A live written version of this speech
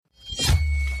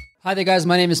Hi there, guys.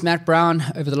 My name is Matt Brown.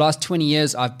 Over the last 20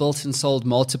 years, I've built and sold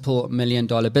multiple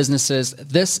million-dollar businesses.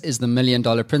 This is the Million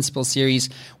Dollar Principle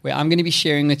series, where I'm going to be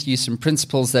sharing with you some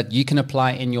principles that you can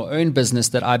apply in your own business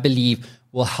that I believe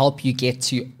will help you get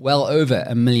to well over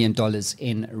 $1 million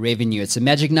in revenue. It's a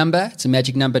magic number. It's a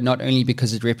magic number not only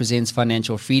because it represents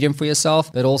financial freedom for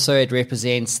yourself, but also it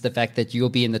represents the fact that you'll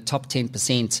be in the top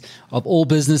 10% of all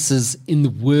businesses in the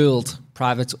world,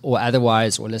 private or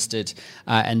otherwise, or listed,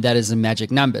 and that is a magic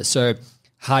number. So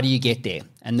how do you get there?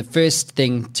 And the first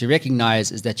thing to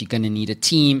recognize is that you're going to need a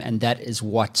team, and that is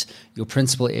what your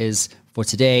principle is for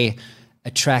today.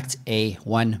 Attract a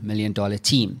 $1 million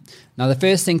team. Now, the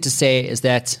first thing to say is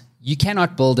that you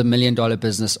cannot build $1 million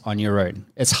business on your own.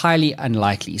 It's highly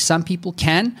unlikely. Some people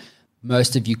can,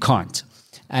 most of you can't.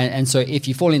 And so if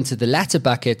you fall into the latter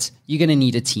bucket, you're going to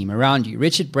need a team around you.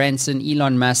 Richard Branson,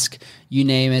 Elon Musk, you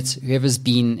name it, whoever's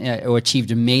been or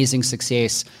achieved amazing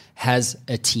success has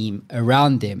a team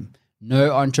around them.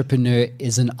 No entrepreneur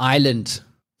is an island.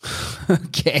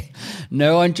 Okay,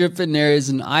 no entrepreneur is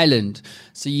an island.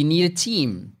 So you need a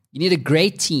team. You need a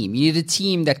great team. You need a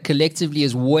team that collectively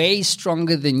is way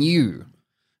stronger than you,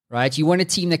 right? You want a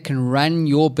team that can run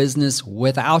your business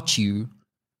without you,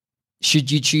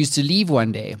 should you choose to leave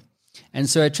one day. And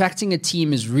so attracting a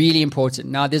team is really important.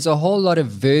 Now, there's a whole lot of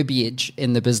verbiage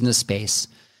in the business space,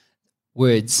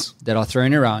 words that are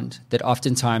thrown around that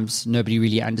oftentimes nobody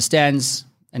really understands.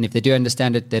 And if they do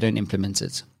understand it, they don't implement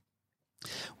it.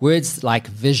 Words like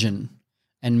vision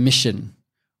and mission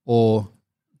or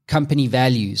company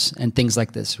values and things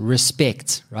like this.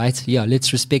 Respect, right? Yeah,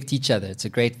 let's respect each other. It's a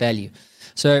great value.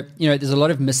 So, there's a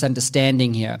lot of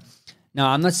misunderstanding here.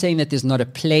 Now, I'm not saying that there's not a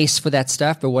place for that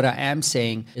stuff, but what I am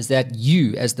saying is that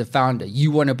you, as the founder,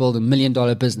 you want to build $1 million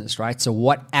business, right? So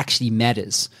what actually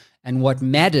matters? And what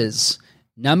matters,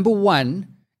 number one,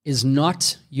 is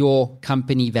not your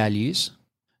company values,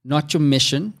 not your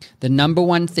mission. The number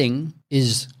one thing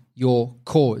is your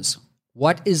cause.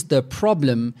 What is the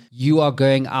problem you are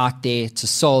going out there to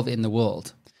solve in the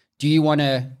world? Do you want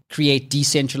to create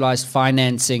decentralized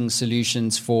financing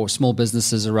solutions for small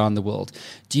businesses around the world?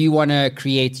 Do you want to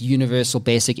create universal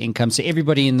basic income so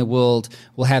everybody in the world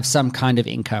will have some kind of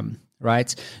income,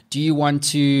 right? Do you want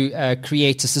to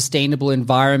create a sustainable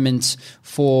environment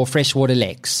for freshwater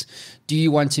lakes? Do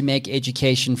you want to make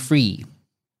education free?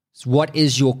 So what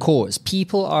is your cause?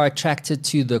 People are attracted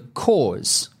to the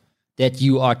cause that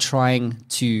you are trying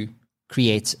to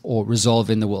create or resolve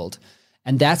in the world.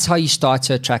 And that's how you start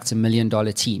to attract $1 million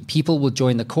team. People will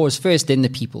join the cause first, then the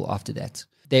people after that.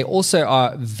 They also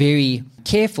are very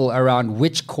careful around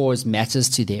which cause matters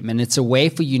to them. And it's a way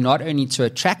for you not only to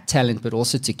attract talent, but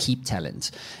also to keep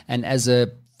talent. And as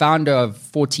a founder of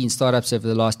 14 startups over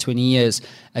the last 20 years,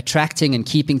 attracting and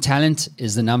keeping talent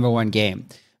is the number one game.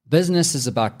 Business is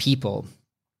about people.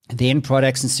 Then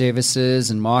products and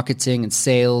services and marketing and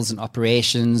sales and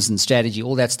operations and strategy,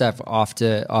 all that stuff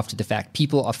after the fact.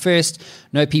 People are first.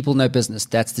 No people, no business.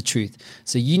 That's the truth.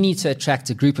 So you need to attract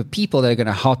a group of people that are going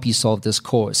to help you solve this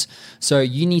cause. So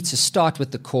you need to start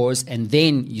with the cause and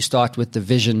then you start with the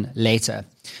vision later.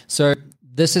 So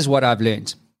this is what I've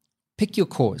learned. Pick your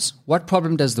cause. What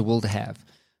problem does the world have?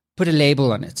 Put a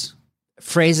label on it.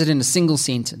 Phrase it in a single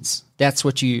sentence. That's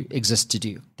what you exist to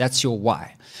do. That's your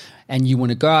why. And you want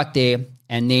to go out there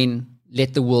and then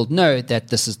let the world know that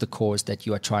this is the cause that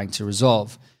you are trying to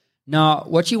resolve. Now,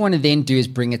 what you want to then do is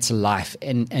bring it to life.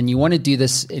 And you want to do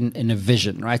this in a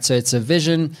vision, right? So it's a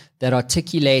vision that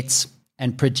articulates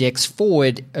and projects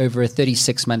forward over a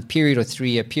 36-month period or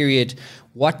 3-year period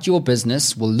what your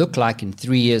business will look like in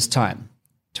 3 years' time.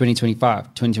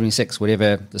 2025, 2026,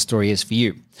 whatever the story is for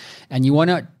you. And you want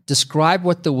to describe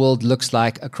what the world looks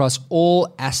like across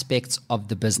all aspects of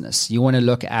the business. You want to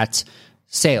look at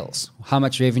sales. How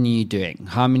much revenue are you doing?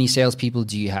 How many salespeople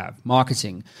do you have?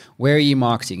 Marketing. Where are you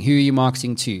marketing? Who are you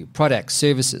marketing to? Products,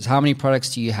 services. How many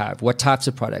products do you have? What types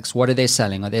of products? What are they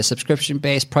selling? Are they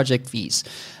subscription-based, project fees,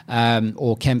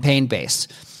 or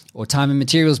campaign-based? Or time and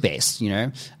materials based,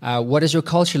 what does your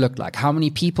culture look like? How many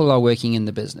people are working in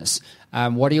the business?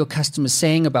 What are your customers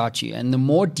saying about you? And the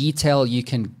more detail you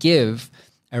can give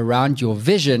around your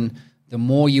vision, the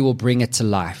more you will bring it to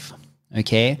life,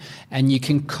 okay? And you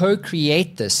can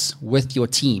co-create this with your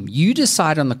team. You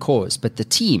decide on the cause, but the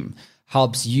team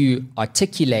helps you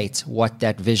articulate what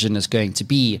that vision is going to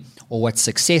be or what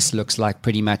success looks like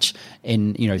pretty much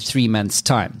in 3 months'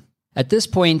 time. At this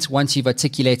point, once you've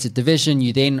articulated the vision,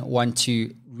 you then want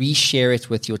to reshare it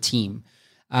with your team.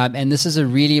 And this is a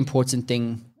really important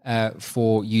thing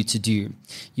for you to do.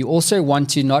 You also want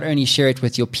to not only share it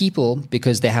with your people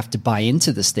because they have to buy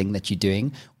into this thing that you're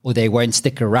doing, or they won't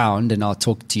stick around. And I'll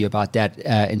talk to you about that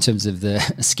in terms of the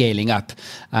scaling up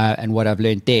and what I've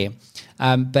learned there.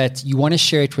 But you want to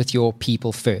share it with your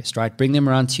people first, right? Bring them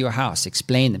around to your house,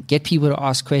 explain them, get people to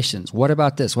ask questions. What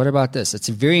about this? What about this? It's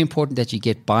very important that you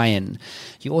get buy-in.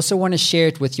 You also want to share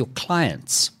it with your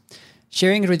clients.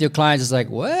 Sharing it with your clients is like,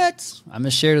 what? I'm going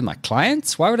to share it with my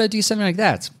clients? Why would I do something like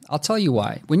that? I'll tell you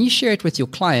why. When you share it with your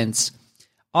clients,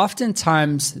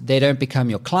 oftentimes they don't become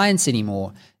your clients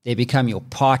anymore. They become your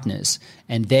partners,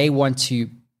 and they want to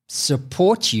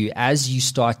support you as you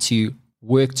start to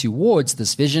work towards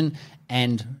this vision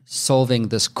and solving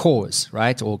this cause,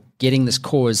 right? Or getting this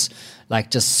cause like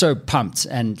just so pumped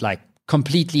and like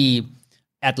completely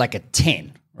at like a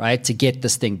 10, right? To get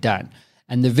this thing done.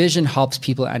 And the vision helps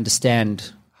people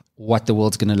understand what the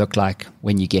world's going to look like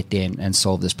when you get there and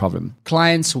solve this problem.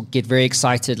 Clients will get very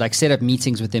excited, like set up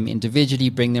meetings with them individually,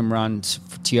 bring them around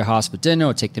to your house for dinner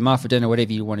or take them out for dinner,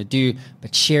 whatever you want to do,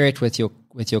 but share it with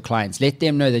your clients. Let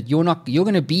them know that you're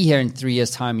going to be here in 3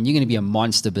 years' time and you're going to be a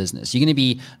monster business. You're going to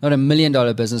be not $1 million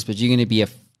business, but you're going to be a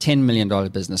 $10 million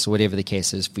business or whatever the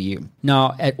case is for you.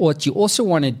 Now, what you also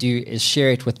want to do is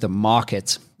share it with the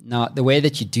market. Now, the way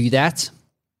that you do that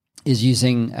is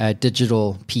using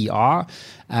digital PR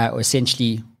or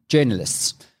essentially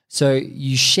journalists. So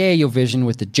you share your vision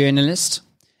with the journalist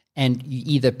and you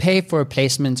either pay for a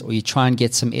placement or you try and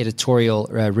get some editorial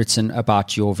written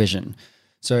about your vision.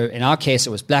 So in our case, it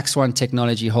was Black Swan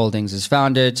Technology Holdings is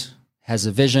founded, has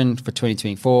a vision for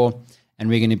 2024, and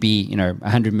we're going to be,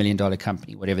 $100 million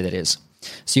company, whatever that is.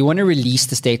 So you want to release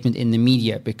the statement in the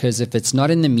media, because if it's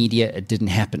not in the media, it didn't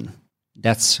happen.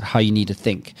 That's how you need to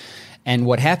think. And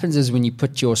what happens is when you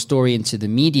put your story into the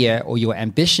media or your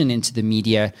ambition into the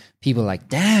media, people are like,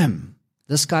 damn,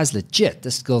 this guy's legit.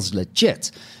 This girl's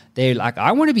legit. They're like,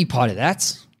 I want to be part of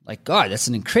that. Like, God, that's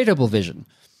an incredible vision.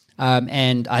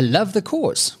 And I love the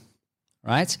cause,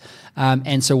 right?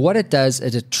 And so what it does,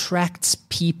 it attracts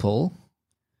people,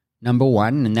 number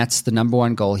one, and that's the number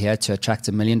one goal here, to attract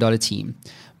 $1 million team.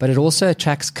 But it also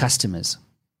attracts customers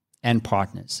and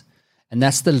partners. And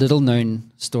that's the little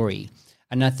known story.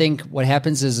 And I think what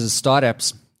happens is as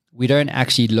startups, we don't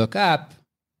actually look up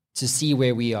to see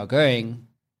where we are going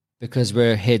because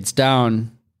we're heads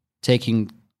down, taking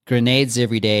grenades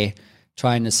every day,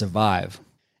 trying to survive.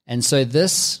 And so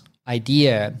this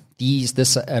idea,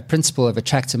 this principle of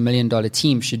attract $1 million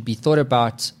team should be thought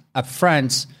about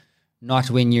upfront, not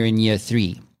when you're in year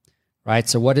 3, right?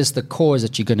 So what is the cause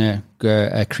that you're going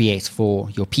to create for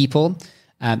your people?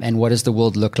 And what does the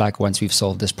world look like once we've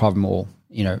solved this problem, or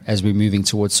as we're moving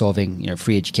towards solving,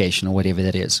 free education or whatever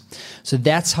that is. So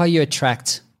that's how you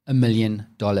attract $1 million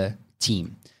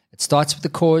team. It starts with the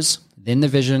cause, then the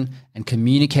vision, and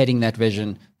communicating that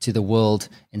vision to the world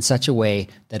in such a way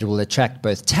that it will attract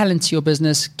both talent to your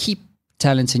business, keep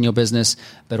talent in your business,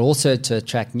 but also to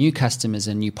attract new customers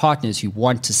and new partners who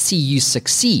want to see you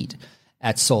succeed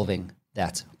at solving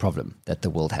that problem that the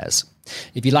world has.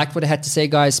 If you liked what I had to say,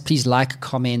 guys, please like,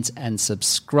 comment, and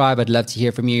subscribe. I'd love to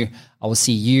hear from you. I will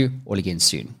see you all again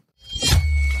soon.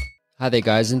 Hi there,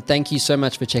 guys, and thank you so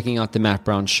much for checking out The Matt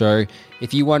Brown Show.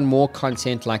 If you want more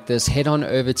content like this, head on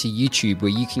over to YouTube,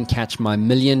 where you can catch my $1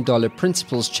 Million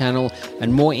Principles channel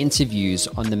and more interviews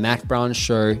on The Matt Brown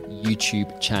Show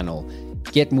YouTube channel.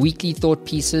 Get weekly thought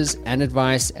pieces and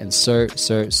advice and so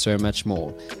much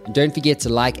more. And don't forget to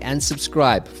like and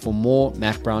subscribe for more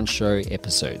Matt Brown Show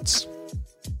episodes.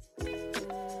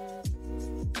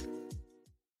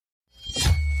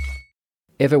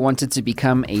 Ever wanted to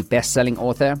become a best-selling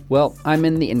author? Well, I'm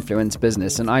in the influence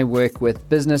business, and I work with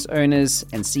business owners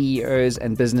and CEOs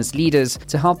and business leaders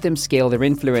to help them scale their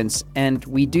influence. And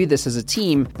we do this as a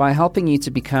team by helping you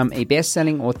to become a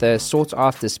best-selling author,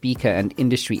 sought-after speaker, and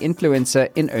industry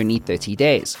influencer in only 30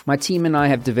 days. My team and I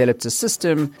have developed a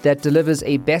system that delivers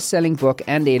a best-selling book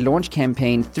and a launch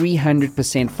campaign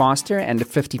 300% faster and at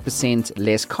 50%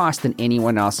 less cost than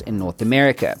anyone else in North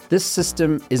America. This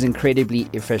system is incredibly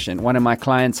efficient. One of my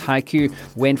clients, Haiku,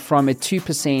 went from a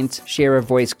 2% share of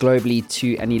voice globally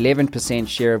to an 11%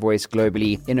 share of voice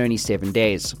globally in only 7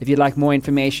 days. If you'd like more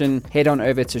information, head on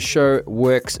over to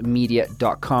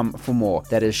showworksmedia.com for more.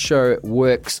 That is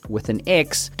showworks with an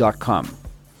X.com.